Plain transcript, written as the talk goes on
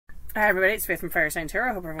Hi everybody, it's Faith from FireSign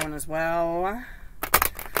Tarot. Hope everyone is well.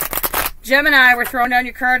 Gemini, we're throwing down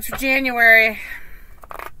your cards for January.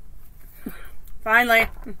 Finally.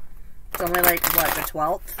 It's only like, what, the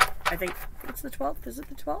 12th? I think it's the 12th. Is it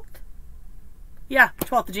the 12th? Yeah,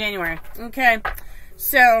 12th of January. Okay.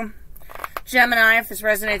 So, Gemini, if this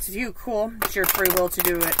resonates with you, cool. It's your free will to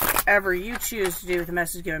do whatever you choose to do with the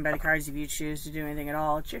message given by the cards. If you choose to do anything at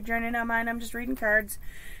all, it's your journey, not mine. I'm just reading cards.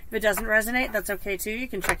 If it doesn't resonate, that's okay too. You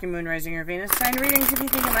can check your moon, rising, or Venus sign readings if you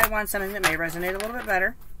think you might want something that may resonate a little bit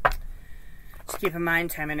better. Just keep in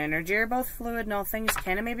mind, time and energy are both fluid, and all things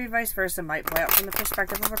can and maybe vice versa might play out from the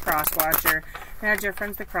perspective of a cross-watcher. And our dear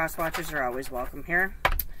friends, the cross-watchers are always welcome here.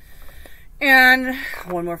 And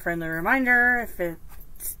one more friendly reminder, if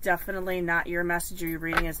it's definitely not your message or your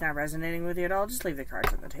reading is not resonating with you at all, just leave the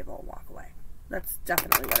cards on the table and walk away. That's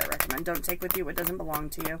definitely what I recommend. Don't take with you what doesn't belong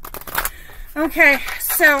to you. Okay,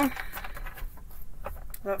 so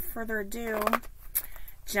without further ado,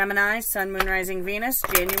 Gemini, Sun, Moon, Rising, Venus,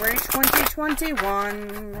 January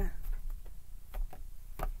 2021.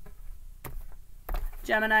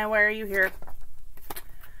 Gemini, why are you here?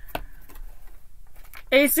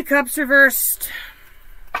 Ace of Cups reversed.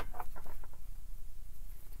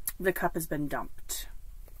 The cup has been dumped.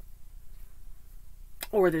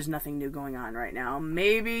 Or there's nothing new going on right now.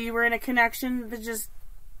 Maybe you were in a connection that just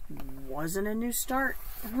wasn't a new start.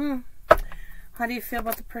 How do you feel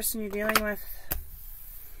about the person you're dealing with?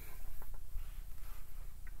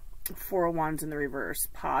 Four of Wands in the reverse.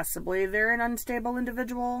 Possibly they're an unstable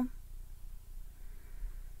individual.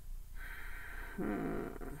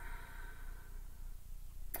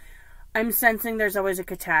 I'm sensing there's always a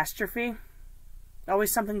catastrophe.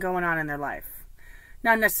 Always something going on in their life.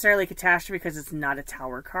 Not necessarily catastrophe because it's not a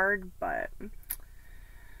Tower card, but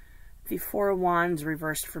the Four of Wands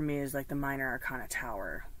reversed for me is like the Minor Arcana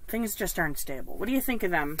Tower. Things just aren't stable. What do you think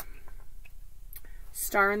of them?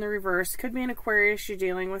 Star in the reverse. Could be an Aquarius you're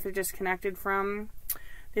dealing with or disconnected from.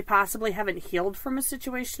 They possibly haven't healed from a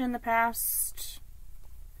situation in the past.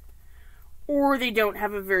 Or they don't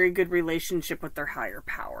have a very good relationship with their higher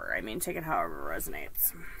power. I mean, take it however it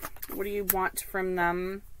resonates. What do you want from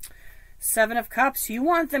them? Seven of Cups. You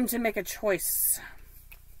want them to make a choice.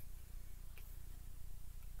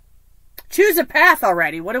 Choose a path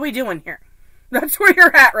already. What are we doing here? That's where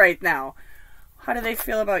you're at right now. How do they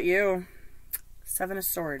feel about you? Seven of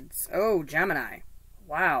Swords. Oh, Gemini.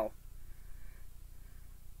 Wow.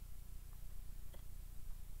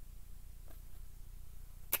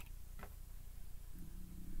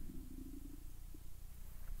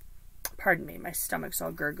 Pardon me, my stomach's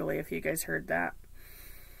all gurgly if you guys heard that.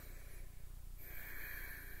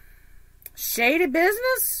 Shady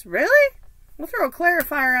business? Really? We'll throw a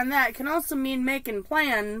clarifier on that. It can also mean making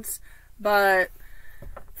plans, but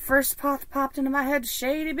first popped into my head,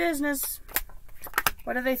 shady business.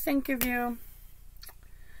 What do they think of you?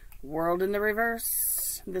 World in the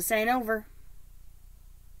reverse. This ain't over.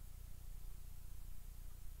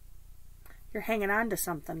 You're hanging on to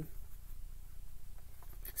something.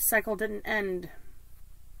 The cycle didn't end.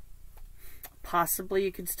 Possibly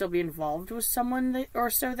you could still be involved with someone,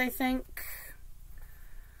 or so they think.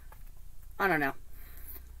 I don't know.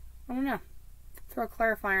 I don't know. Throw a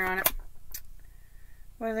clarifier on it.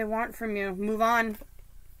 What do they want from you? Move on.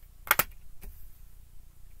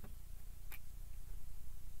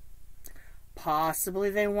 Possibly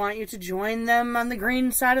they want you to join them on the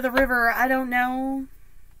green side of the river. I don't know.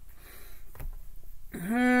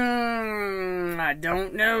 I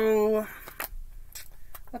don't know.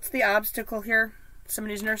 What's the obstacle here?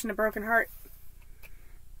 Somebody's nursing a broken heart.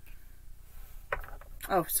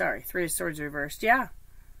 Oh, sorry. Three of Swords reversed. Yeah.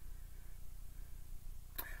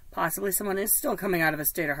 Possibly someone is still coming out of a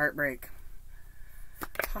state of heartbreak.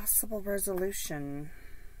 Possible resolution.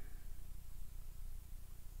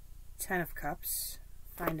 Ten of Cups.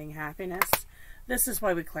 Finding happiness. This is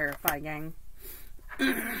why we clarify, gang.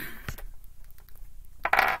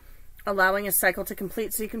 Allowing a cycle to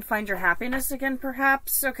complete so you can find your happiness again,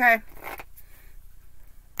 perhaps? Okay.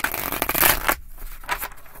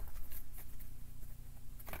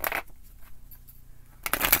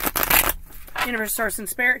 Universe, Source, and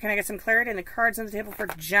Spirit, can I get some clarity in the cards on the table for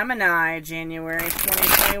Gemini, January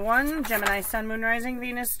 2021? Gemini, Sun, Moon, Rising,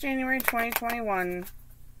 Venus, January 2021.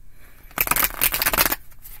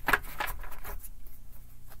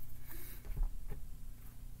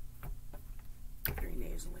 Very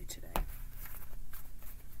nasally today.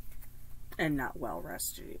 And not well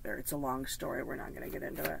rested either. It's a long story. We're not going to get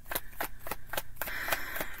into it.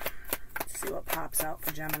 Let's see what pops out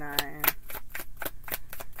for Gemini.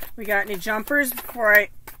 We got any jumpers before I...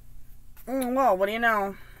 well, what do you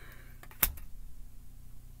know?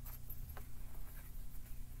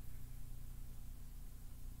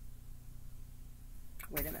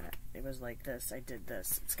 was like this, I did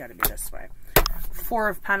this. It's got to be this way. Four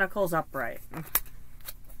of Pentacles upright.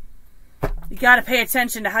 You got to pay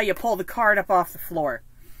attention to how you pull the card up off the floor.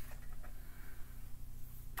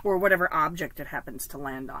 Or whatever object it happens to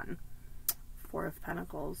land on. Four of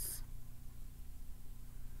Pentacles.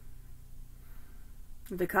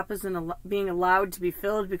 The cup isn't being allowed to be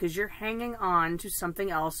filled because you're hanging on to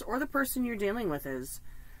something else, or the person you're dealing with is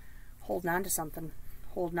holding on to something.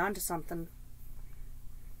 Holding on to something.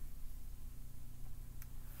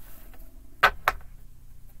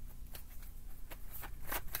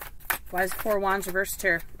 Why is Four Wands reversed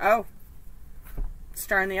here? Oh.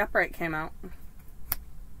 Star in the upright came out.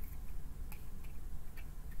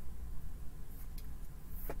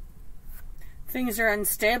 Things are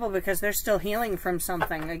unstable because they're still healing from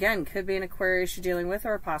something. Again, could be an Aquarius you're dealing with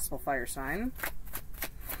or a possible fire sign.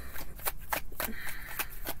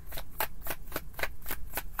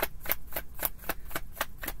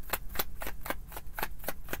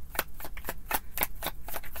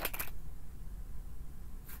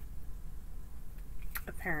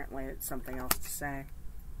 Apparently, it's something else to say.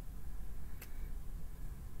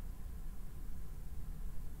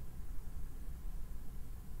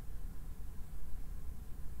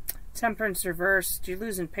 Temperance reversed. You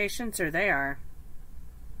losing patience, or they are?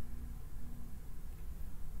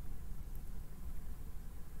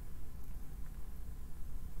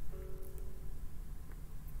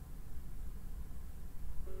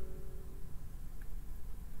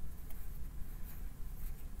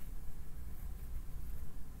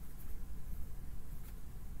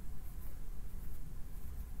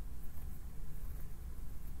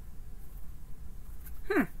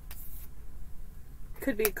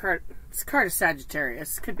 Could be a card. It's a card of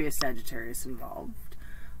Sagittarius. Could be a Sagittarius involved.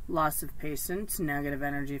 Loss of patience, negative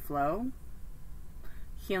energy flow,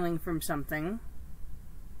 healing from something.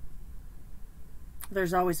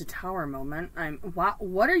 There's always a Tower moment.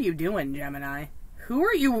 What are you doing, Gemini? Who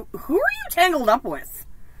are you tangled up with?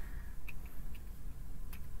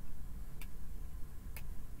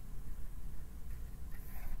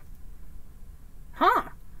 Huh?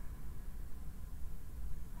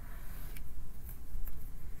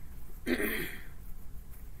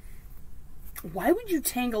 Why would you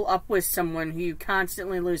tangle up with someone who you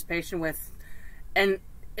constantly lose patience with, and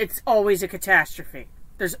it's always a catastrophe?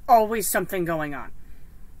 There's always something going on.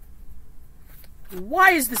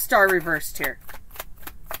 Why is the Star reversed here?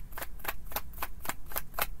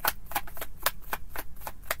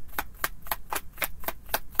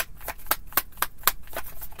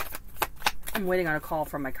 I'm waiting on a call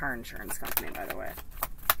from my car insurance company, by the way.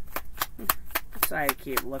 So I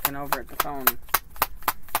keep looking over at the phone.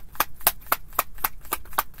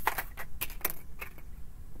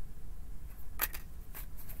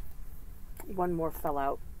 One more fell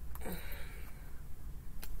out.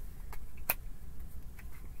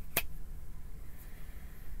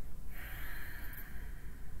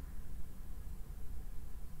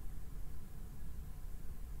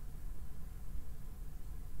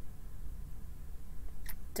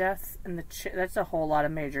 Death and the that's a whole lot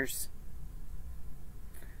of majors.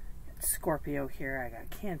 Scorpio here, I got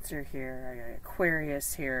Cancer here, I got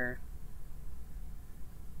Aquarius here,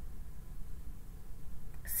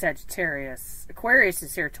 Sagittarius. Aquarius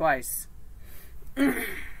is here twice.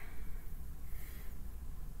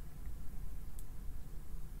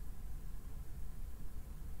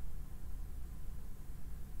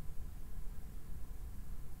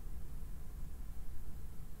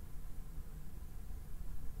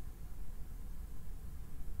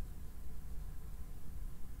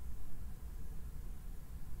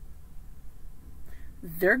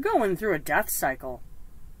 They're going through a death cycle.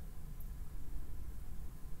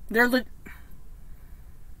 They're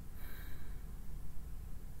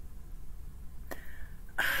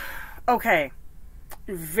okay.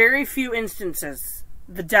 Very few instances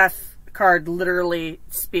the death card literally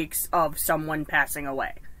speaks of someone passing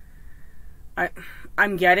away.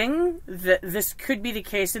 I'm getting that this could be the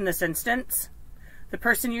case in this instance. The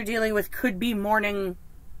person you're dealing with could be mourning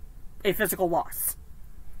a physical loss.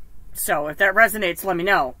 So, if that resonates, let me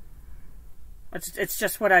know. It's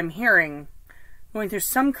just what I'm hearing. Going through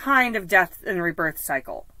some kind of death and rebirth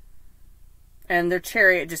cycle. And their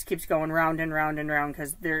chariot just keeps going round and round and round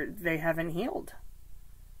because they haven't healed.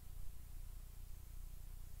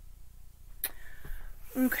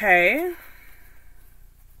 Okay.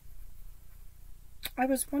 I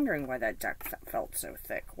was wondering why that deck felt so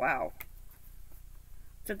thick. Wow.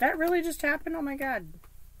 Did that really just happen? Oh my god.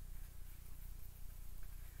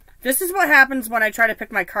 This is what happens when I try to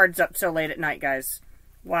pick my cards up so late at night, guys.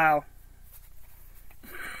 Wow.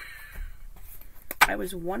 I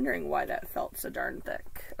was wondering why that felt so darn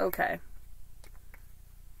thick. Okay.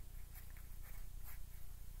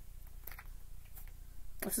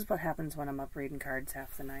 This is what happens when I'm up reading cards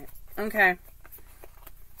half the night. Okay.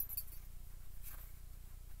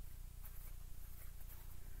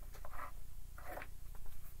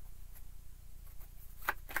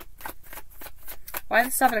 Why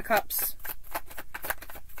the Seven of Cups?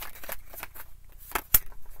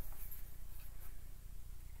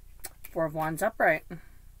 Four of Wands upright.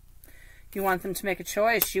 You want them to make a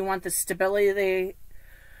choice. You want the stability.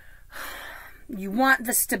 You want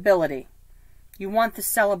the stability. You want the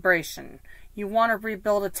celebration. You want to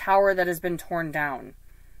rebuild a tower that has been torn down.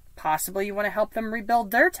 Possibly you want to help them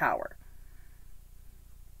rebuild their tower.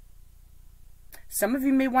 Some of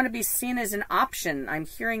you may want to be seen as an option. I'm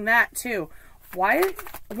hearing that too. Why?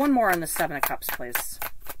 One more on the Seven of Cups, please.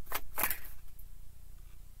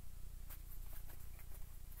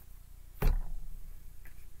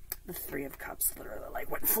 The Three of Cups literally like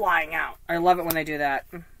went flying out. I love it when they do that.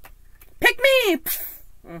 Pick me!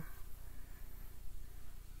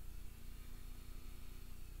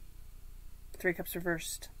 Three Cups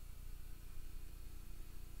reversed.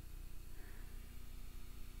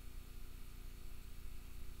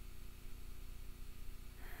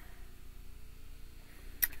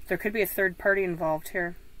 There could be a third party involved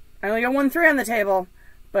here. I only got 1 3 on the table,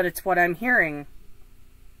 but it's what I'm hearing.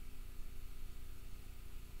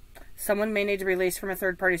 Someone may need to release from a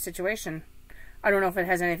third party situation. I don't know if it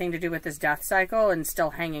has anything to do with this death cycle and still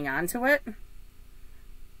hanging on to it.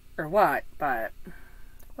 Or what, but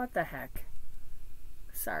what the heck.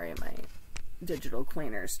 Sorry, my digital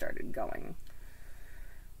cleaner started going.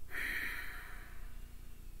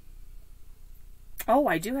 Oh,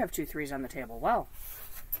 I do have 2 3s on the table. Well,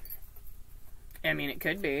 I mean, it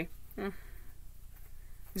could be.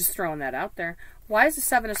 Just throwing that out there. Why is the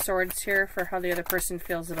Seven of Swords here for how the other person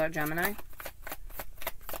feels about Gemini?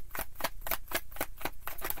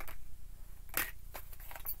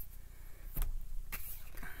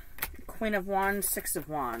 Queen of Wands, Six of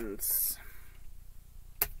Wands.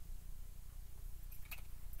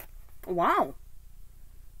 Wow.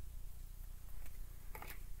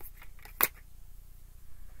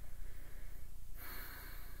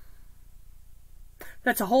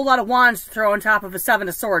 That's a whole lot of wands to throw on top of a Seven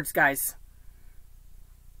of Swords, guys.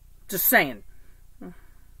 Just saying.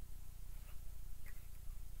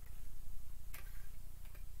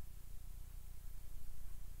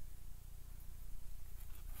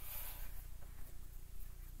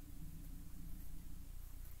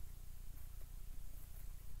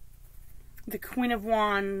 The Queen of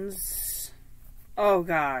Wands. Oh,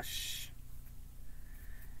 gosh.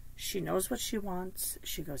 She knows what she wants.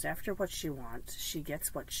 She goes after what she wants. She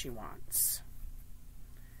gets what she wants.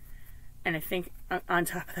 And I think on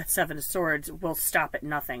top of that Seven of Swords, we'll stop at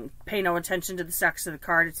nothing. Pay no attention to the sex of the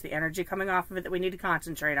card. It's the energy coming off of it that we need to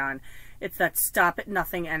concentrate on. It's that stop at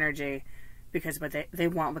nothing energy. Because they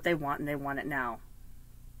want what they want, and they want it now.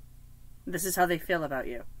 This is how they feel about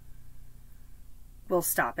you. We'll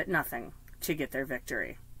stop at nothing to get their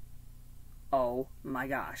victory. Oh my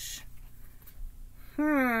gosh.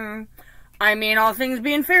 I mean, all things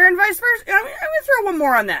being fair and vice versa. I'm going to throw one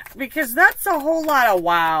more on that. Because that's a whole lot of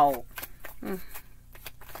wow. I'm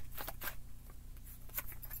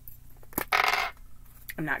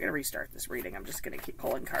not going to restart this reading. I'm just going to keep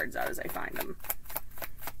pulling cards out as I find them.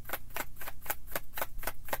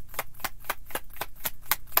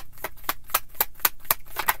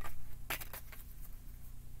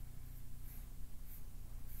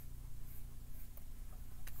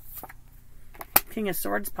 King of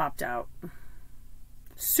Swords popped out.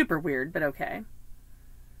 Super weird, but okay.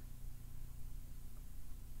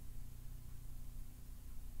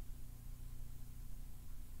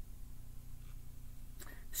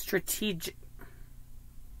 Strategic.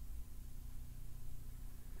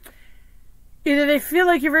 Either they feel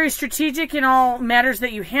like you're very strategic in all matters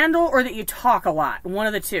that you handle, or that you talk a lot. One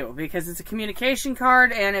of the two, because it's a communication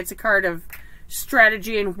card and it's a card of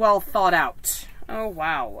strategy and well thought out. Oh,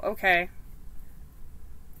 wow. Okay.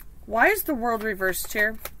 Why is the World reversed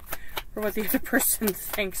here? For what the other person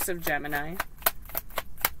thinks of Gemini.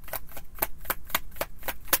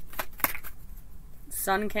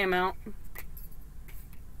 Sun came out.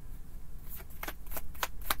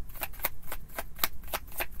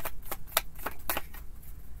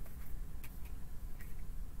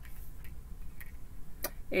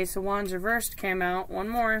 Ace of Wands reversed came out. One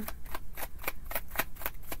more.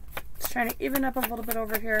 Just trying to even up a little bit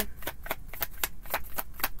over here.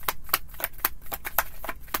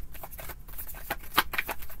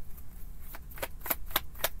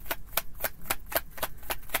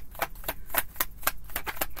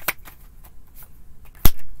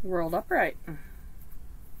 World upright.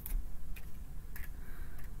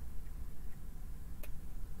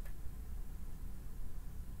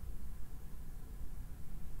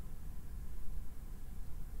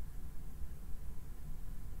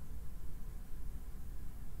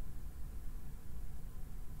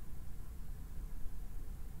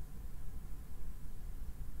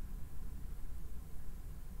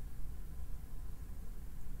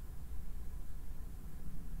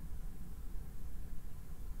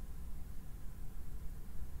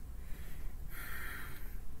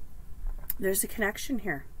 There's a connection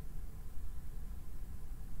here.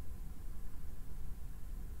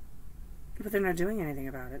 But they're not doing anything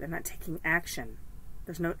about it. They're not taking action.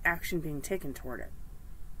 There's no action being taken toward it.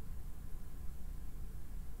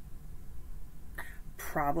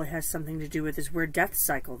 Probably has something to do with this weird death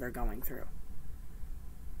cycle they're going through.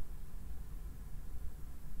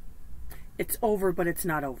 It's over, but it's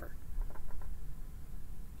not over.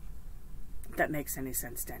 If that makes any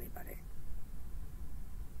sense to anybody.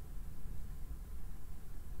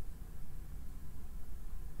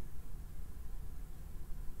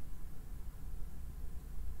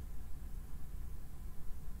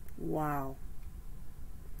 Wow.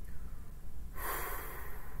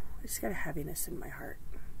 I just got a heaviness in my heart.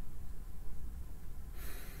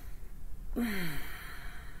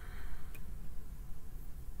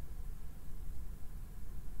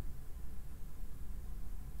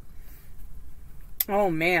 Oh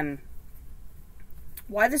man.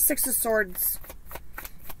 Why the Six of Swords?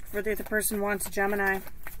 For the other person wants a Gemini.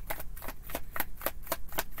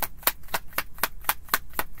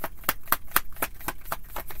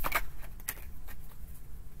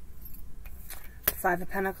 Five of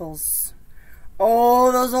Pentacles.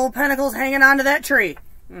 Oh, those old pentacles hanging onto that tree.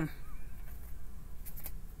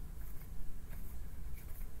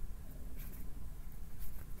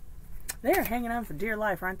 They are hanging on for dear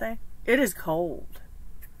life, aren't they? It is cold.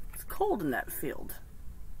 It's cold in that field.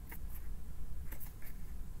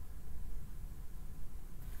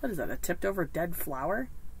 What is that? A tipped over dead flower?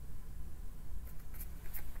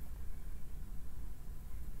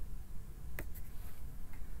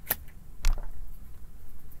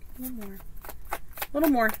 A little more. Little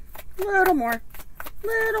more. Little more.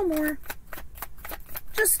 Little more.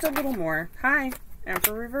 Just a little more. Hi.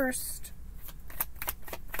 Emperor reversed.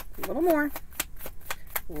 A little more.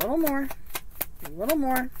 A little more. A little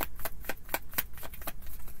more.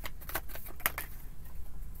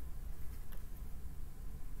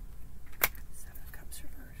 Seven of Cups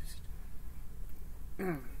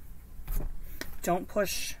reversed. Don't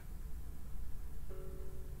push.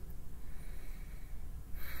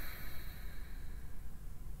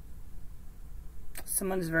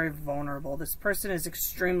 Someone is very vulnerable. This person is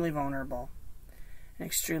extremely vulnerable and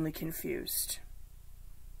extremely confused.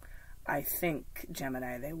 I think,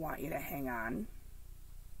 Gemini, they want you to hang on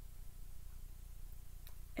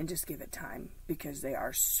and just give it time because they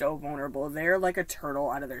are so vulnerable. They're like a turtle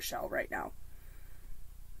out of their shell right now.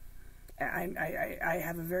 I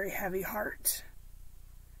have a very heavy heart,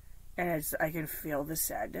 and I can feel the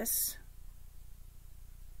sadness.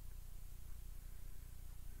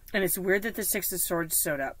 And it's weird that the Six of Swords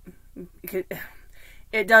showed up.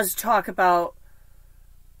 It does talk about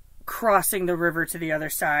crossing the river to the other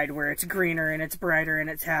side where it's greener and it's brighter and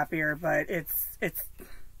it's happier, but it's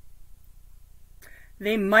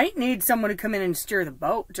they might need someone to come in and steer the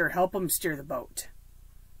boat or help them steer the boat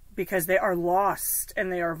because they are lost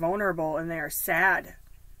and they are vulnerable and they are sad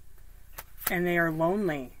and they are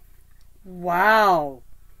lonely. Wow.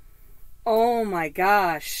 Oh my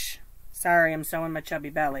gosh. Sorry, I'm showing my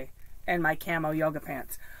chubby belly and my camo yoga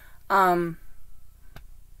pants. I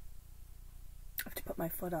have to put my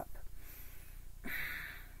foot up.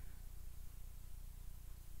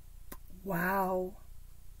 Wow.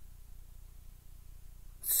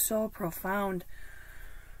 So profound.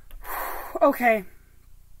 Okay.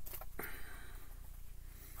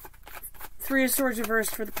 Three of Swords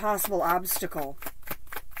reversed for the possible obstacle.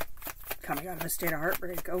 Coming out of a state of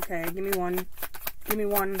heartbreak. Okay, give me one. Give me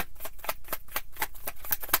one.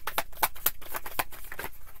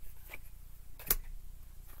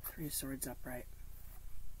 Three of Swords upright.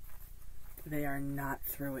 They are not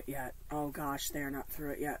through it yet. Oh gosh, they are not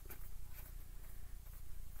through it yet.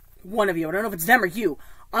 One of you. I don't know if it's them or you.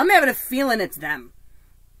 I'm having a feeling it's them.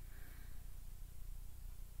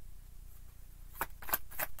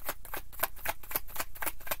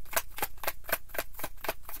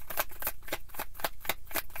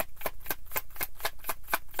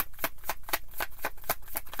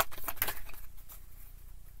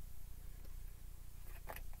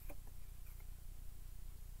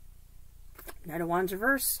 Knight of Wands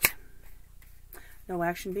reversed. No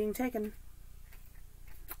action being taken.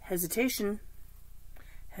 Hesitation.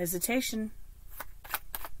 Hesitation.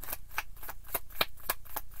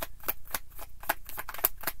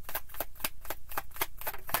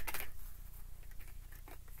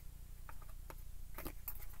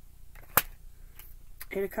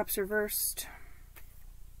 Eight of Cups reversed.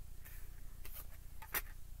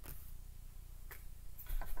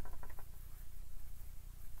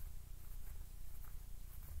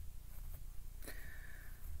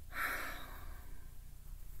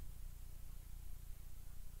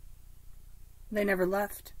 They never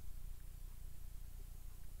left.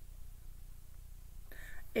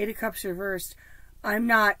 Eight of Cups reversed. I'm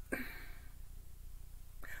not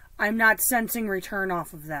sensing return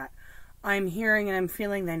off of that. I'm hearing and I'm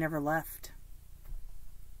feeling they never left.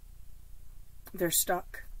 They're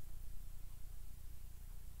stuck.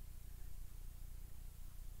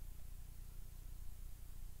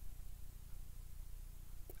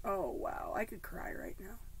 Oh, wow. I could cry right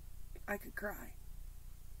now. I could cry.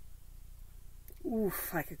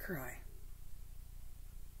 Oof, I could cry.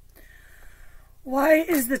 Why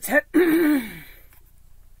is the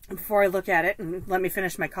before I look at it, and let me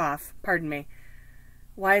finish my cough, pardon me.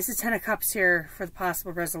 Why is the Ten of Cups here for the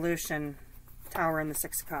possible resolution? Tower and the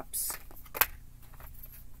Six of Cups.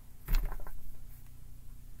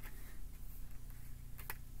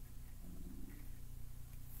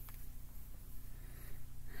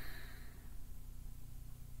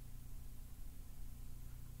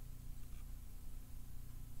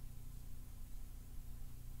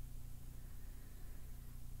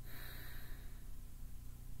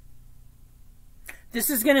 This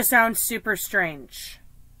is going to sound super strange,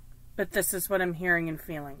 but this is what I'm hearing and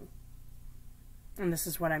feeling. And this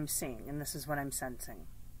is what I'm seeing, and this is what I'm sensing.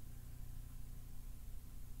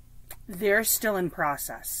 They're still in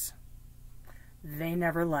process. They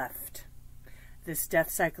never left. This death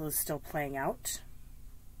cycle is still playing out.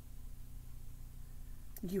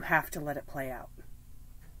 You have to let it play out.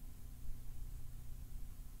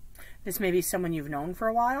 This may be someone you've known for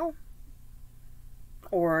a while,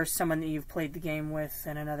 or someone that you've played the game with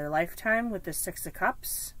in another lifetime with the Six of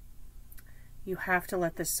Cups. You have to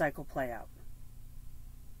let this cycle play out.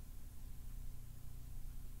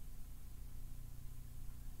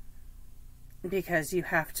 Because you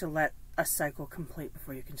have to let a cycle complete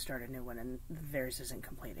before you can start a new one, and theirs isn't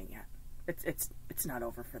completing yet. It's not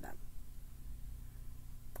over for them.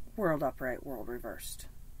 World upright, world reversed.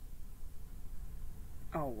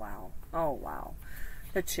 Oh wow. Oh wow.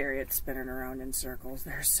 The Chariot spinning around in circles.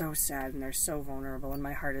 They're so sad and they're so vulnerable, and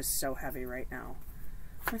my heart is so heavy right now.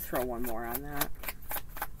 Let me throw one more on that.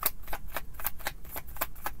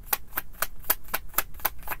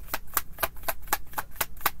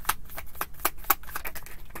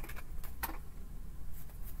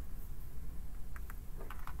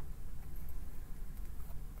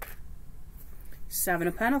 Seven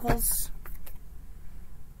of Pentacles.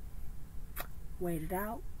 Wait it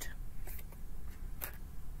out.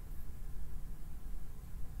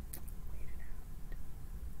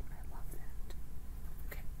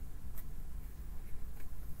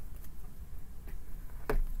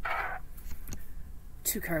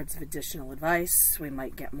 Two cards of additional advice. We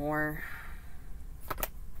might get more.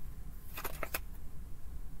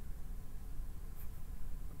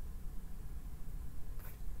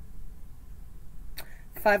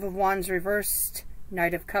 Five of Wands reversed.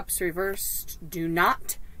 Knight of Cups reversed. Do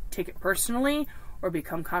not take it personally or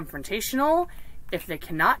become confrontational if they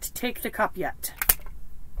cannot take the cup yet,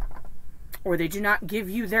 or they do not give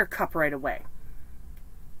you their cup right away.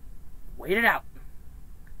 Wait it out.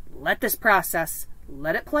 Let this process.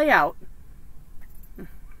 Let it play out.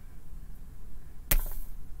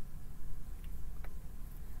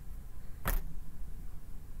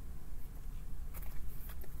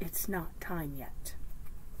 It's not time yet.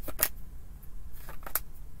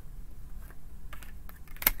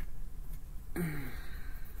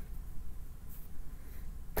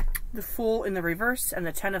 The Fool in the reverse and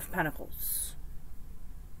the Ten of Pentacles.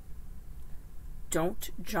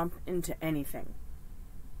 Don't jump into anything.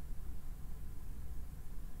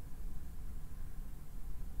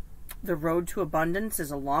 The road to abundance is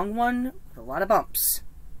a long one with a lot of bumps.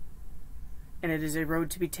 And it is a road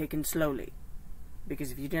to be taken slowly.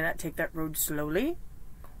 Because if you do not take that road slowly,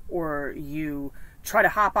 or you try to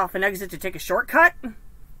hop off an exit to take a shortcut,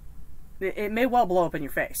 it may well blow up in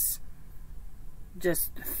your face.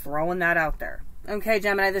 Just throwing that out there. Okay,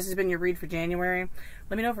 Gemini, this has been your read for January.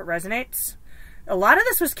 Let me know if it resonates. A lot of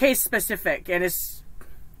this was case specific, and it's...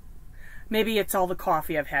 maybe it's all the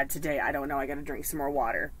coffee I've had today. I don't know. I got to drink some more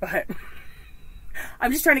water. But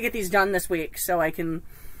I'm just trying to get these done this week so I can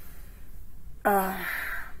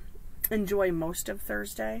enjoy most of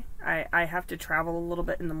Thursday. I have to travel a little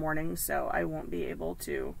bit in the morning, so I won't be able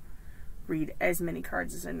to read as many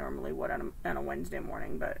cards as I normally would on a Wednesday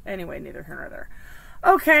morning. But anyway, neither here nor there.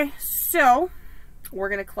 Okay, so we're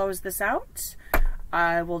going to close this out.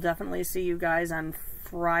 I will definitely see you guys on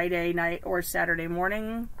Friday night or Saturday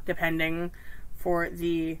morning, depending, for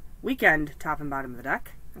the weekend top and bottom of the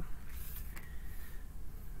deck.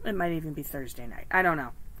 It might even be Thursday night. I don't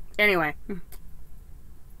know. Anyway,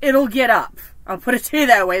 it'll get up. I'll put it to you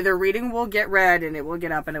that way. The reading will get read, and it will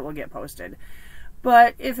get up, and it will get posted.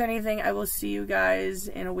 But if anything, I will see you guys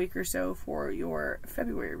in a week or so for your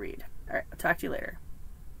February read. All right, I'll talk to you later.